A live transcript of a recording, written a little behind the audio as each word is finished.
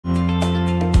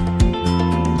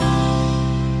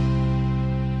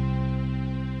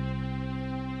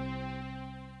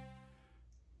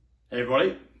Hey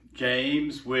everybody,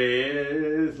 James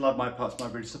with Love My Pets, My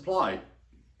Breed Supply.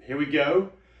 Here we go,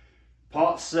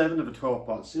 part 7 of a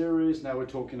 12-part series. Now we're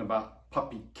talking about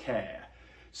puppy care.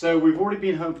 So we've already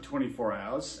been home for 24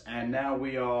 hours and now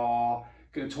we are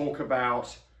going to talk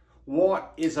about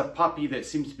what is a puppy that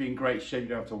seems to be in great shape you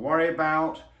don't have to worry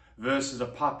about versus a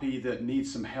puppy that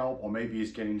needs some help or maybe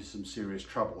is getting into some serious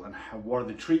trouble, and what are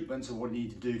the treatments and what you need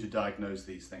to do to diagnose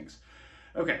these things.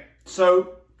 Okay,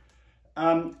 so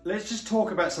let's just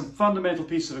talk about some fundamental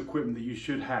pieces of equipment that you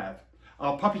should have.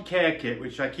 Our puppy care kit,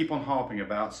 which I keep on harping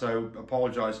about, so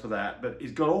apologize for that, but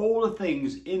it's got all the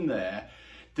things in there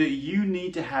that you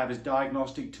need to have as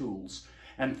diagnostic tools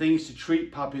and things to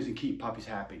treat puppies and keep puppies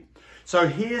happy. So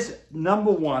here's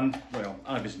number one, well,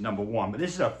 I don't know if it's number one, but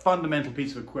this is a fundamental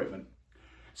piece of equipment.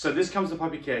 So this comes with the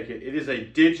puppy care kit. It is a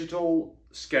digital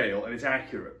scale and it's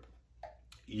accurate.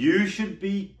 You should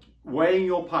be weighing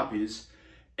your puppies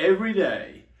every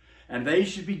day, and they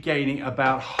should be gaining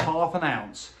about ½ an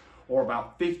ounce or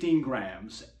about 15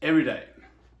 grams every day.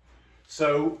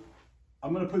 So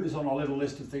I'm going to put this on our little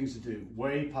list of things to do.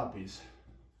 Weigh puppies.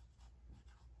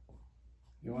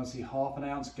 You want to see ½ an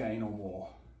ounce gain or more.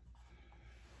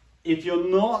 If you're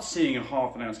not seeing a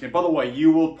 ½ an ounce gain, by the way,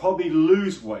 you will probably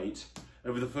lose weight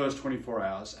over the first 24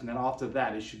 hours, and then after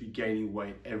that it should be gaining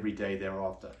weight every day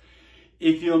thereafter.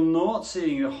 If you're not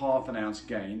seeing a ½ an ounce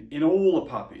gain in all the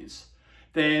puppies,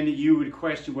 then you would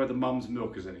question whether mum's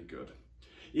milk is any good.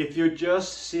 If you're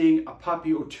just seeing a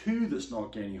puppy or two that's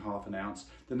not gaining ½ an ounce,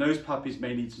 then those puppies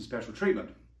may need some special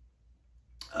treatment.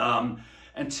 And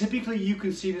typically you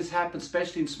can see this happen,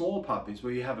 especially in small puppies,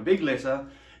 where you have a big litter,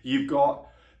 you've got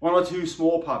 1 or 2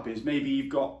 small puppies, maybe you've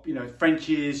got,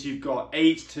 Frenchies, you've got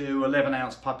 8 to 11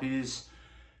 ounce puppies,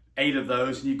 8 of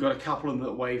those, and you've got a couple of them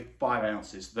that weigh 5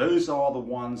 ounces. Those are the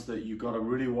ones that you've got to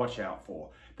really watch out for.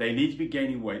 They need to be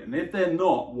gaining weight, and if they're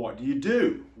not, what do you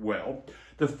do? Well,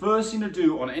 the first thing to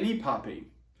do on any puppy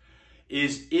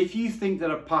is, if you think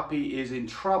that a puppy is in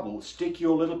trouble, stick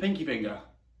your little pinky finger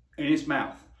in its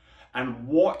mouth. And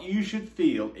what you should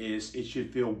feel is, it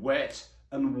should feel wet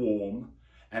and warm,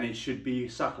 and it should be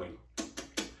suckling.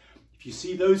 If you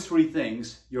see those 3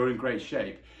 things, you're in great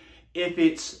shape. If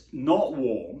it's not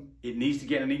warm, it needs to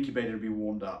get an incubator to be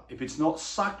warmed up. If it's not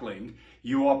suckling,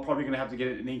 you are probably going to have to get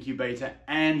it in an incubator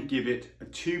and give it a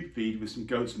tube feed with some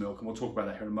goat's milk, and we'll talk about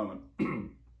that here in a moment.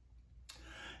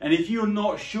 And if you're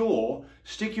not sure,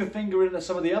 stick your finger into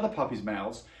some of the other puppies'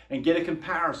 mouths and get a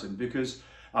comparison, because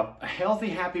a healthy,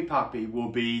 happy puppy will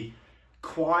be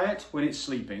quiet when it's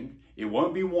sleeping. It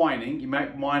won't be whining. You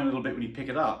might whine a little bit when you pick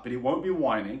it up, but it won't be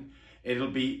whining. It'll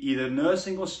be either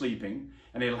nursing or sleeping,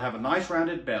 and it'll have a nice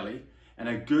rounded belly and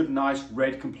a good, nice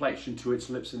red complexion to its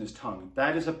lips and its tongue.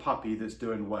 That is a puppy that's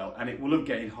doing well, and it will have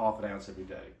gained ½ an ounce every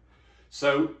day.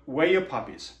 So weigh your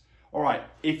puppies. All right,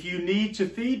 if you need to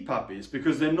feed puppies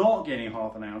because they're not gaining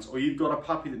 ½ an ounce, or you've got a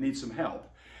puppy that needs some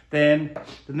help, then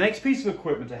the next piece of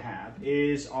equipment to have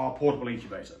is our portable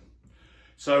incubator.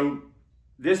 So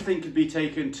this thing can be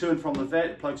taken to and from the vet.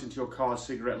 It plugs into your car's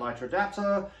cigarette lighter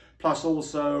adapter. Plus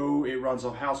also it runs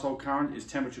off household current, it's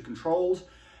temperature controlled.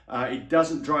 It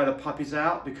doesn't dry the puppies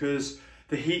out because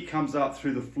the heat comes up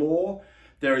through the floor.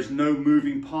 There is no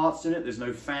moving parts in it. There's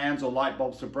no fans or light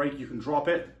bulbs to break. You can drop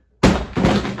it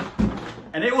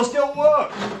and it will still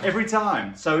work every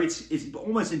time. So it's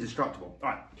almost indestructible.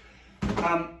 All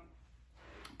right.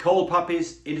 Cold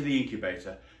puppies into the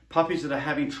incubator. Puppies that are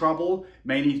having trouble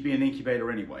may need to be in an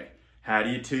incubator anyway. How do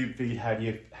you tube feed? How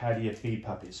do you feed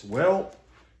puppies? Well,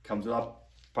 comes with our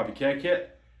puppy care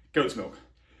kit, goat's milk.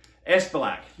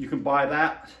 Espalac, you can buy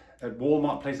that at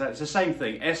Walmart, places like that. It's the same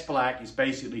thing. Espalac is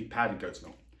basically powdered goat's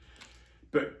milk.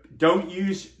 But don't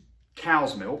use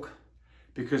cow's milk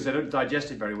because they don't digest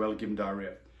it very well and give them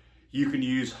diarrhea. You can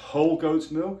use whole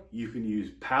goat's milk, you can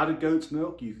use powdered goat's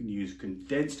milk, you can use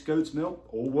condensed goat's milk,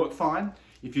 all work fine.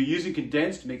 If you're using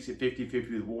condensed, mix it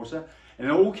 50-50 with water. And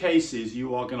in all cases,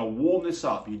 you are going to warm this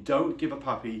up. You don't give a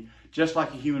puppy, just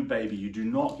like a human baby, you do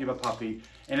not give a puppy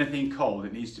anything cold.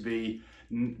 It needs to be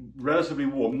relatively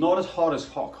warm, not as hot as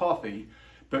hot coffee,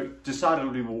 but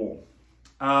decidedly warm.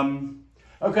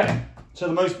 Okay, so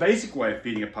the most basic way of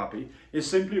feeding a puppy is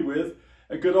simply with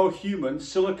a good old human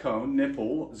silicone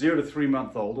nipple, 0 to 3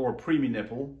 month old, or a preemie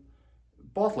nipple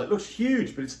bottle. It looks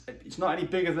huge, but it's not any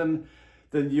bigger than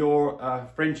your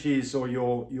Frenchies or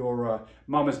your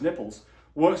mama's nipples.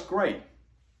 Works great.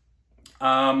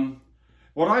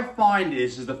 What I find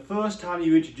is the first time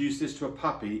you introduce this to a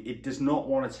puppy, it does not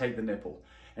want to take the nipple.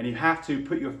 And you have to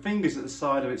put your fingers at the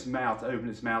side of its mouth to open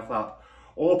its mouth up,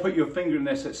 or put your finger in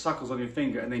there so it suckles on your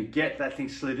finger and then get that thing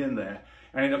slid in there.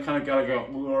 and it'll kind of go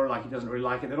like he doesn't really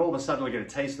like it. Then all of a sudden it'll get a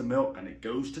taste of the milk and it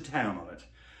goes to town on it.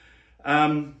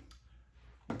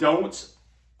 Don't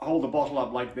hold the bottle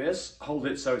up like this. Hold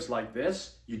it so it's like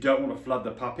this. You don't want to flood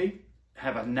the puppy.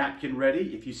 Have a napkin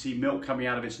ready. If you see milk coming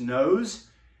out of its nose,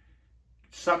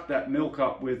 suck that milk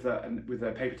up with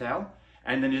a paper towel,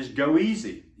 and then just go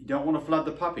easy. You don't want to flood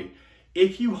the puppy.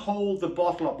 If you hold the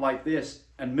bottle up like this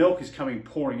and milk is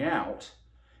pouring out,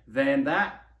 then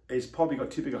that is probably got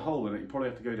too big a hole in it. You probably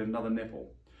have to go to another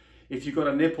nipple. If you've got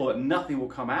a nipple that nothing will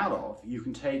come out of, you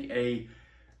can take a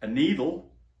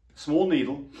needle, small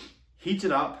needle, heat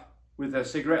it up with a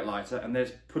cigarette lighter, and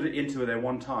then put it into there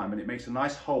one time, and it makes a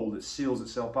nice hole that seals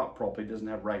itself up properly. It doesn't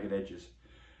have ragged edges.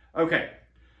 Okay,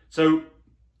 so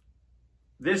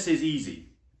this is easy.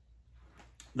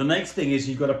 The next thing is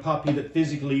you've got a puppy that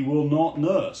physically will not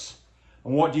nurse.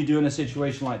 And what do you do in a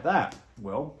situation like that?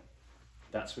 Well,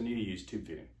 that's when you use tube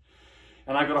feeding.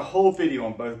 And I've got a whole video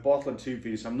on both bottle and tube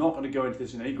feeding, so I'm not going to go into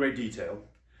this in any great detail.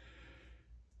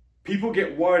 People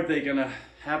get worried they're going to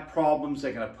have problems,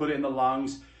 they're going to put it in the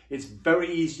lungs. It's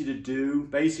very easy to do.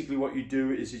 Basically what you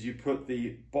do is you put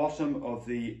the bottom of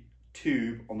the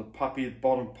tube on the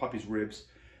bottom of the puppy's ribs,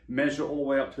 measure all the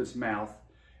way up to its mouth,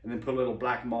 and then put a little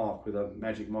black mark with a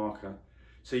magic marker.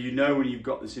 So you know when you've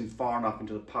got this in far enough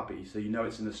into the puppy, so you know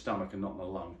it's in the stomach and not in the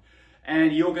lung.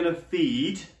 And you're going to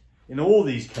feed, in all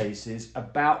these cases,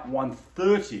 about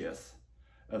 1/30th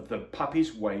of the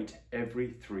puppy's weight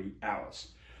every 3 hours.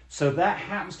 So that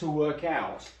happens to work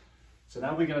out. So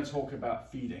now we're going to talk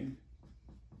about feeding.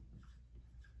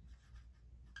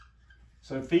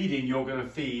 So feeding, you're going to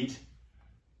feed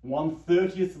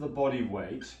 1/30th of the body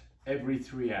weight every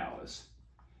 3 hours.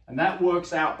 And that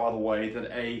works out, by the way,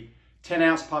 that a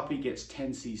 10-ounce puppy gets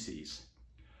 10 cc's.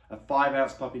 A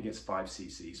 5-ounce puppy gets 5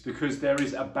 cc's, because there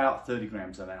is about 30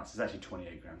 grams an ounce. It's actually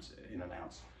 28 grams in an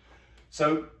ounce.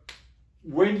 So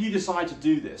when you decide to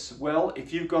do this, well,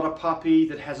 if you've got a puppy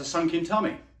that has a sunken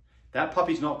tummy, that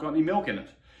puppy's not got any milk in it.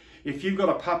 If you've got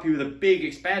a puppy with a big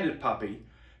expanded puppy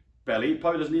belly, it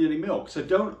probably doesn't need any milk. So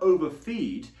don't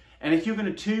overfeed. And if you're going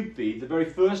to tube feed the very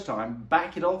first time,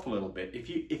 back it off a little bit.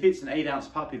 If it's an 8-ounce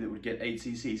puppy that would get 8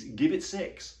 cc's, give it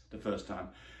 6 the first time.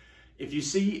 If you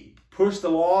see, push the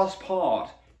last part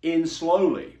in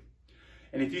slowly.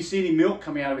 And if you see any milk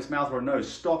coming out of its mouth or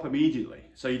nose, stop immediately.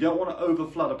 So you don't want to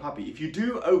overflood a puppy. If you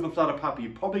do overflood a puppy, you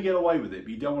probably get away with it,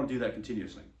 but you don't want to do that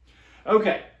continuously.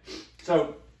 Okay,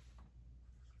 so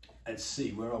let's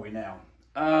see, where are we now?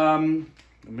 Let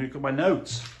me look at my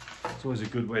notes. It's always a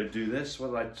good way to do this.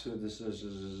 What did I do? This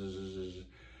is,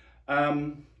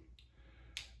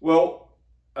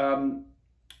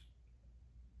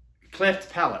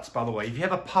 cleft palates, by the way. If you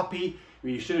have a puppy,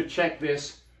 you should have checked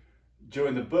this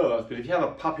during the birth, but if you have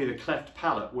a puppy with a cleft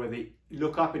palate where they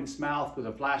look up in its mouth with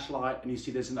a flashlight and you see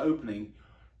there's an opening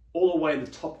all the way in the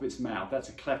top of its mouth, that's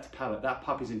a cleft palate. That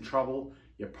puppy's in trouble.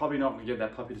 You're probably not going to get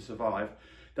that puppy to survive.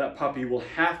 That puppy will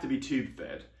have to be tube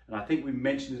fed. And I think we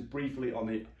mentioned this briefly on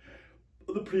the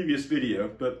previous video,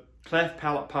 but cleft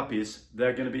palate puppies,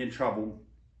 they're going to be in trouble.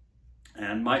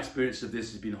 And my experience of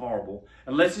this has been horrible.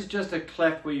 Unless it's just a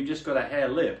cleft where you've just got a hair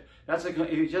lip. That's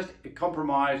just a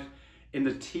compromise in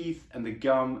the teeth and the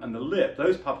gum and the lip.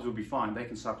 Those puppies will be fine. They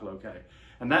can suckle okay.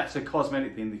 And that's a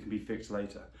cosmetic thing that can be fixed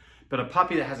later. But a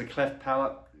puppy that has a cleft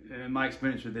palate, my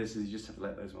experience with this is you just have to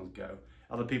let those ones go.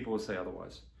 Other people will say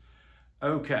otherwise.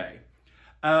 Okay.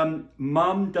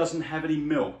 Mum doesn't have any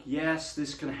milk. Yes,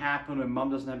 this can happen when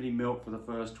mum doesn't have any milk for the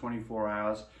first 24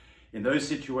 hours. In those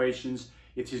situations,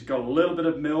 if she's got a little bit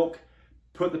of milk,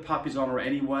 put the puppies on her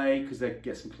anyway because they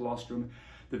get some colostrum.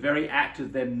 The very act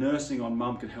of them nursing on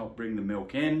mum can help bring the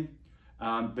milk in.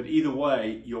 But either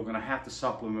way, you're going to have to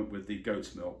supplement with the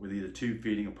goat's milk with either tube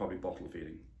feeding or probably bottle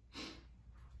feeding.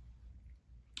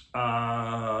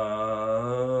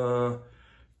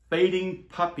 Feeding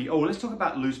puppy. Oh, let's talk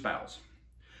about loose bowels.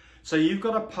 So you've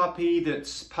got a puppy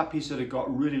puppies that have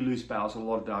got really loose bowels, a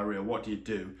lot of diarrhea. What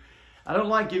do? I don't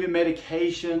like giving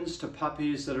medications to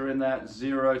puppies that are in that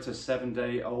 0 to 7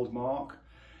 day old mark.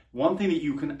 One thing that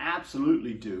you can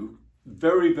absolutely do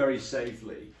very, very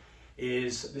safely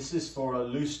is, this is for a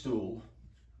loose stool,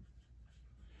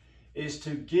 is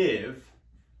to give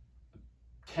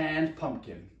canned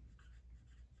pumpkin.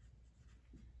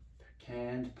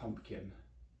 Canned pumpkin.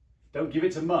 Don't give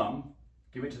it to mum,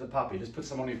 give it to the puppy. Just put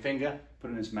some on your finger, put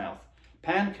it in its mouth.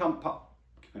 I can't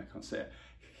say it.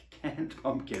 Canned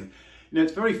pumpkin. You know,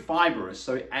 it's very fibrous,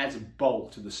 so it adds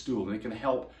bulk to the stool and it can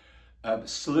help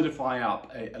solidify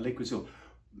up a liquid stool.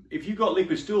 If you've got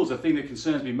liquid stools, the thing that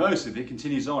concerns me most, if it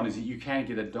continues on, is that you can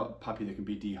get a puppy that can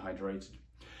be dehydrated.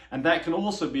 And that can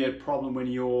also be a problem when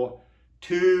you're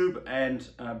tube and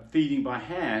feeding by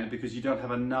hand because you don't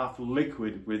have enough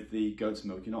liquid with the goat's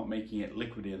milk. You're not making it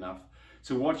liquidy enough.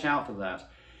 So watch out for that.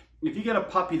 If you get a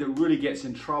puppy that really gets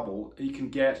in trouble, you can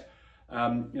get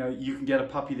you can get a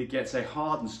puppy that gets a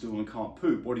hardened stool and can't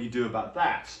poop. What do you do about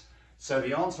that? So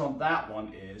the answer on that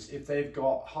one is, if they've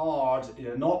got hard,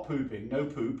 not pooping, no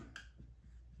poop,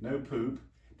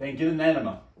 then get an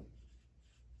enema.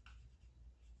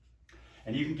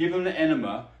 And you can give them an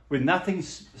enema with nothing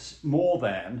more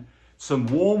than some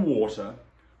warm water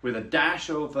with a dash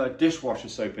of dishwasher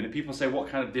soap in it. People say, what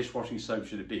kind of dishwashing soap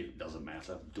should it be? It doesn't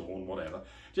matter, Dawn, whatever.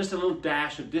 Just a little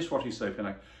dash of dishwashing soap in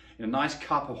a nice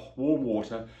cup of warm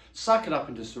water, suck it up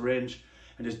into a syringe,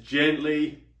 and just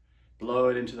gently blow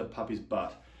it into the puppy's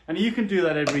butt. And you can do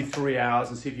that every 3 hours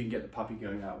and see if you can get the puppy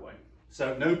going that way.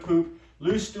 So no poop,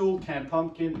 loose stool, canned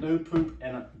pumpkin, no poop,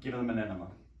 and give them an enema.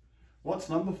 What's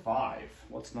number 5?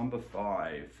 What's number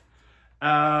 5?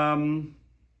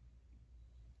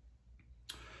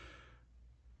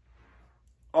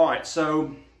 All right,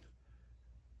 so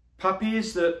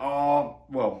puppies that are,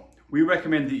 well, we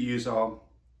recommend that you use our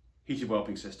heated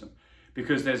whelping system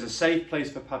because there's a safe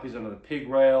place for puppies under the pig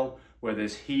rail where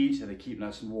there's heat and they keep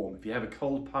nice and warm. If you have a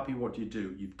cold puppy, what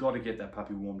do? You've got to get that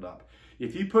puppy warmed up.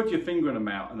 If you put your finger in the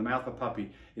mouth of a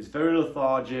puppy, it's very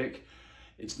lethargic,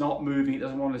 it's not moving, it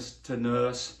doesn't want us to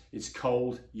nurse, it's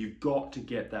cold, you've got to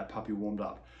get that puppy warmed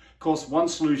up. Of course, one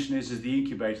solution is the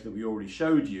incubator that we already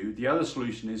showed you. The other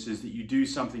solution is that you do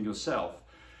something yourself.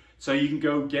 So you can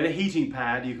go get a heating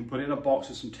pad, you can put it in a box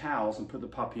with some towels and put the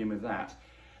puppy in with that.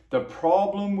 The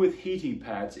problem with heating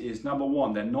pads is, number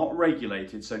one, they're not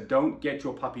regulated, so don't get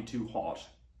your puppy too hot.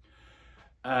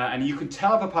 And you can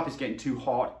tell if a puppy's getting too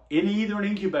hot in either an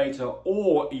incubator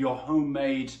or your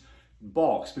homemade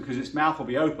box because its mouth will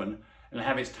be open and it'll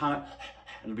have its tongue,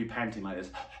 and it'll be panting like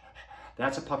this.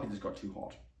 That's a puppy that's got too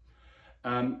hot.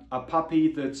 A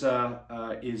puppy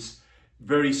that is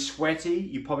very sweaty,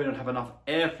 you probably don't have enough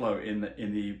airflow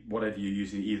in the whatever you're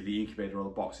using, either the incubator or the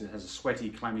box. It has a sweaty,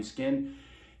 clammy skin.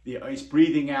 It's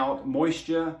breathing out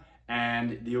moisture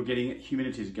and you're getting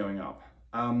humidity is going up.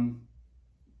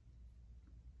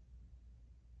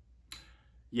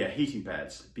 Yeah, heating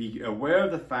pads. Be aware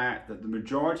of the fact that the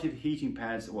majority of heating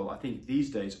pads, well, I think these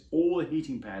days, all the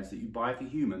heating pads that you buy for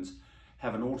humans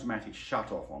have an automatic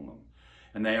shut off on them.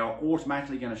 And they are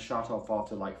automatically going to shut off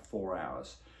after like 4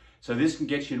 hours. So this can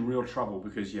get you in real trouble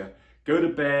because you go to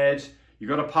bed, you've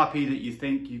got a puppy that you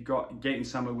think you've got getting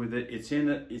somewhere with it, it's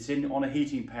in on a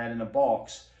heating pad in a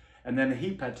box, and then the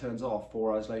heat pad turns off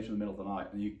 4 hours later in the middle of the night,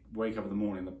 and you wake up in the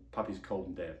morning, the puppy's cold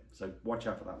and dead. So watch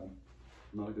out for that one.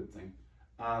 Not a good thing.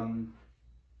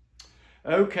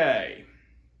 Okay.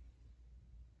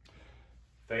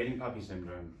 Fading puppy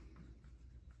syndrome.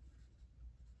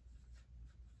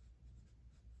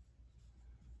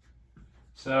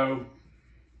 So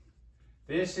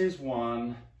this is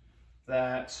one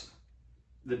that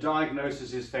the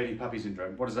diagnosis is fading puppy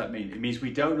syndrome. What does that mean? It means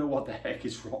we don't know what the heck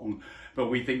is wrong,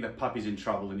 but we think the puppy's in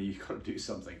trouble and you've got to do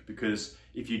something, because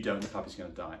if you don't, the puppy's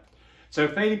going to die. So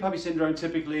fading puppy syndrome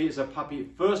typically is a puppy,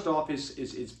 first off, it's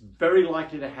very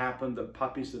likely to happen that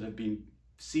puppies that have been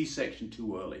C-sectioned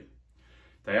too early.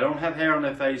 They don't have hair on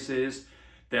their faces,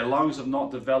 their lungs have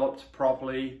not developed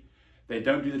properly, they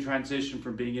don't do the transition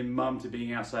from being in mum to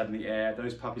being outside in the air.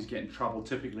 Those puppies get in trouble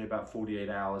typically about 48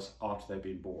 hours after they've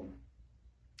been born.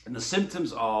 And the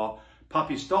symptoms are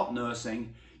puppies stop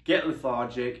nursing, get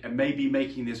lethargic, and maybe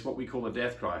making this what we call a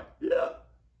death cry. Yeah,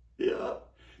 yeah.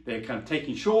 They're kind of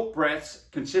taking short breaths,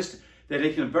 they're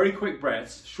taking very quick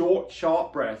breaths, short,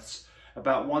 sharp breaths,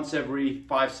 about once every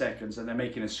 5 seconds, and they're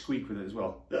making a squeak with it as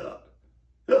well.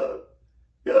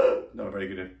 Not a very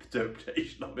good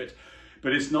interpretation of it,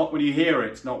 but it's not, when you hear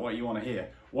it, it's not what you want to hear.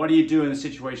 What do you do in a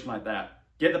situation like that?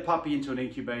 Get the puppy into an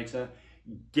incubator,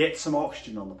 get some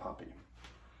oxygen on the puppy.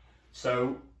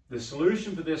 So the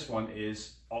solution for this one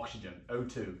is oxygen,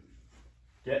 O2.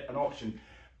 Get an oxygen.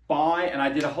 And I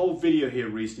did a whole video here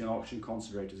recently on oxygen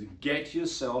concentrators. Get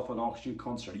yourself an oxygen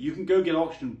concentrator. You can go get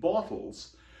oxygen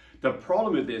bottles. The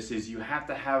problem with this is you have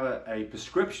to have a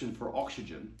prescription for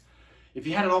oxygen. If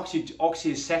you had an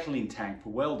oxyacetylene tank for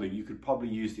welding, you could probably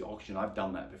use the oxygen. I've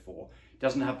done that before. It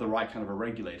doesn't have the right kind of a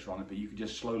regulator on it, but you can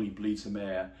just slowly bleed some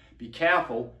air. Be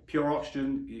careful, pure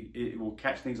oxygen, it will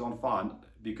catch things on fire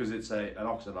because it's an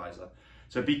oxidizer.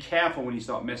 So be careful when you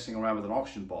start messing around with an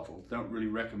oxygen bottle. Don't really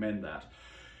recommend that.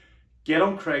 Get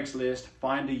on Craigslist,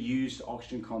 find a used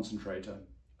oxygen concentrator.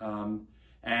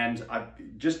 And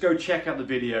just go check out the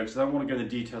video because I don't want to go into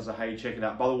details of how you check it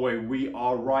out. By the way, we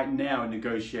are right now in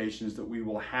negotiations that we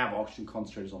will have oxygen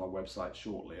concentrators on our website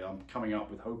shortly. I'm coming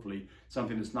up with hopefully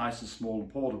something that's nice and small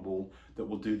and portable that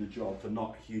will do the job for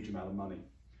not a huge amount of money.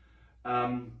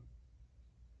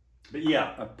 But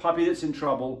yeah, a puppy that's in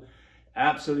trouble,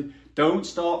 absolutely. Don't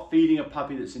start feeding a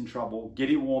puppy that's in trouble. Get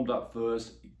it warmed up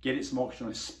first. Get it some oxygen,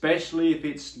 especially if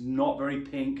it's not very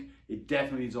pink. It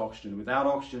definitely needs oxygen. Without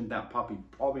oxygen, that puppy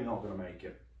probably not going to make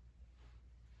it.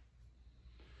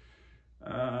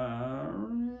 I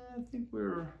think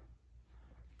we're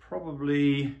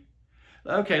probably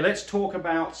okay. Let's talk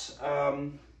about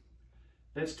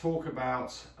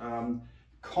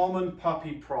common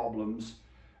puppy problems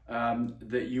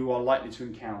that you are likely to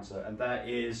encounter, and that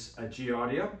is a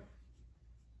giardia,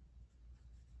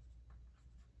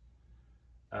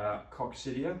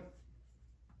 coccidia,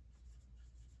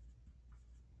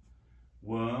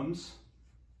 worms,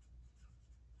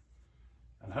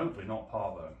 and hopefully not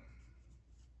parvo.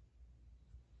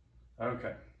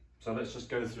 Okay, so let's just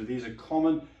go through. These are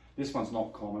common. This one's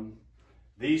not common.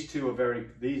 These two are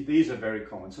these are very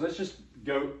common. So let's just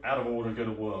go out of order and go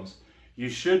to worms. You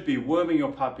should be worming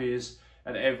your puppies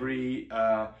at every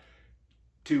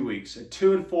 2 weeks. At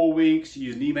 2 and 4 weeks,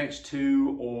 use Nemex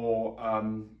 2 or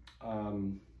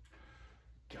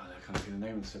God, I can't think of the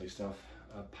name of the silly stuff.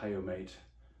 Payomate.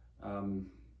 I'll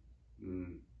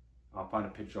find a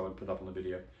picture of it and put it up on the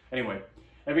video. Anyway,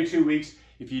 every 2 weeks,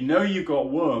 if you know you've got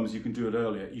worms, you can do it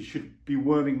earlier. You should be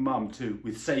worming mum too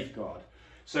with Safeguard.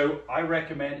 So I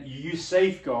recommend you use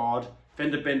Safeguard,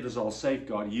 fendobendazole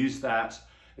Safeguard, use that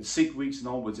at 6 weeks and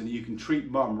onwards, and you can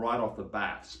treat mum right off the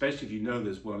bat, especially if you know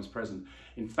there's worms present.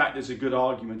 In fact, there's a good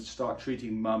argument to start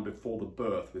treating mum before the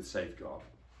birth with Safeguard.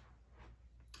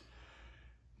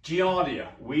 Giardia.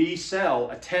 We sell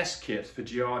a test kit for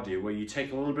Giardia where you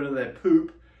take a little bit of their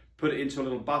poop, put it into a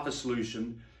little buffer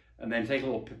solution, and then take a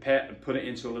little pipette and put it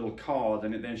into a little card,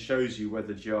 and it then shows you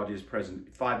whether Giardia is present.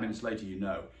 5 minutes later, you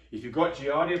know. If you've got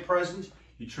Giardia present,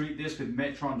 you treat this with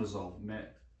metronidazole.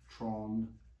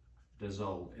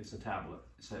 Metronidazole. It's a tablet.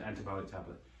 It's an antibiotic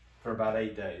tablet for about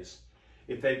 8 days.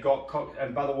 If they've got,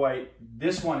 and by the way,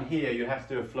 this one here, you have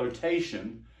to do a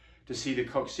flotation to see the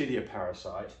coccidia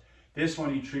parasite. This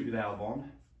one you treat with Albon,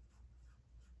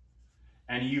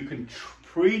 and you can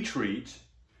pre-treat.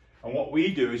 And what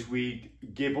we do is we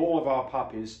give all of our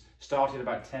puppies, starting at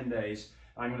about 10 days,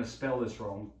 I'm going to spell this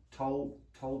wrong,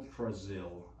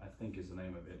 toltrazil, I think is the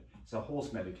name of it. It's a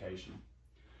horse medication.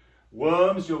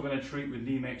 Worms you're going to treat with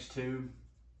Nemex 2,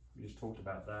 we just talked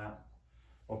about that,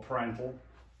 or parental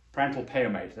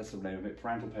payomate, that's the name of it,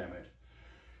 parental payomate.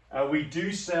 We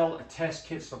do sell a test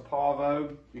kits for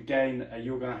parvo. Again,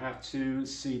 you're going to have to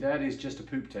see that is just a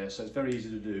poop test, so it's very easy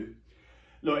to do.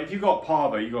 Look, if you've got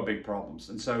parvo, you've got big problems.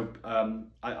 And so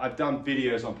I've done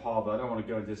videos on parvo. I don't want to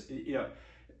go into this. You know,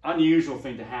 unusual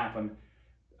thing to happen.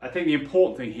 I think the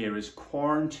important thing here is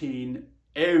quarantine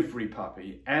every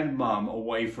puppy and mum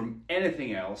away from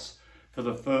anything else for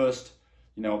the first,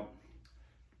 you know,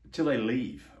 till they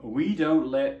leave. We don't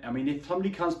let, I mean, if somebody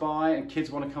comes by and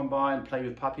kids want to come by and play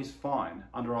with puppies, fine,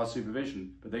 under our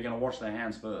supervision, but they're going to wash their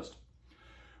hands first.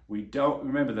 We don't,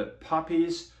 remember that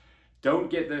puppies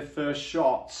don't get their first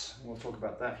shots, we'll talk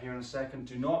about that here in a second,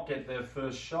 do not get their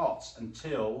first shots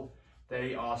until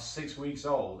they are 6 weeks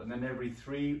old, and then every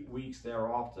 3 weeks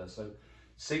thereafter. So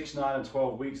 6, 9, and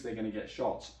 12 weeks, they're going to get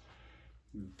shots.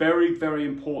 Very, very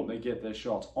important they get their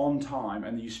shots on time,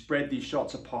 and you spread these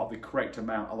shots apart the correct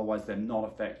amount, otherwise they're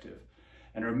not effective.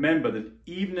 And remember that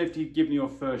even if you've given your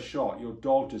first shot, your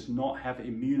dog does not have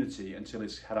immunity until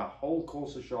it's had a whole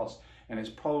course of shots, and it's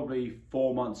probably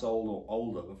 4 months old or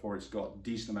older before it's got a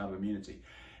decent amount of immunity.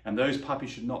 And those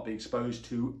puppies should not be exposed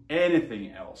to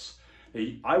anything else.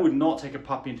 I would not take a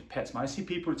puppy into PetSmart. I see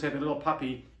people who take a little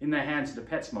puppy in their hands into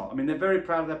PetSmart. I mean, they're very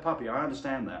proud of their puppy, I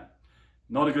understand that.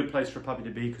 Not a good place for a puppy to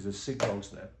be because there's sick dogs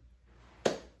there.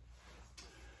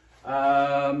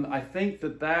 I think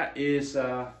that is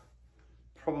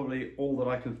probably all that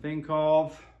I can think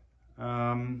of.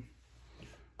 Yeah,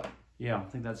 I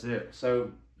think that's it.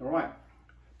 So, all right,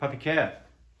 puppy care,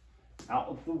 out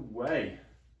of the way.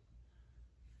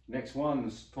 Next one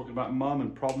is talking about mum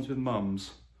and problems with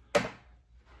mums.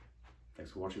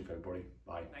 Thanks for watching, everybody.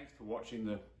 Bye. Thanks for watching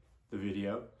the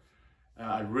video.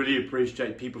 I really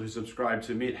appreciate people who subscribe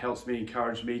to me. It helps me,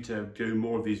 encourage me to do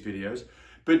more of these videos.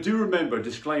 But do remember,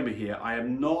 disclaimer here, I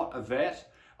am not a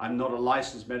vet. I'm not a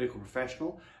licensed medical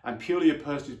professional. I'm purely a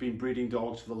person who's been breeding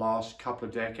dogs for the last couple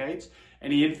of decades.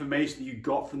 Any information that you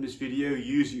got from this video,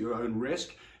 use at your own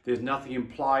risk. There's nothing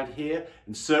implied here,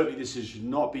 and certainly this should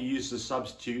not be used as a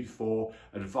substitute for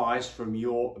advice from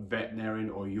your veterinarian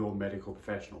or your medical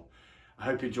professional. I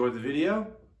hope you enjoyed the video.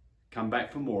 Come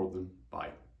back for more of them.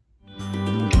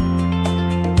 Bye.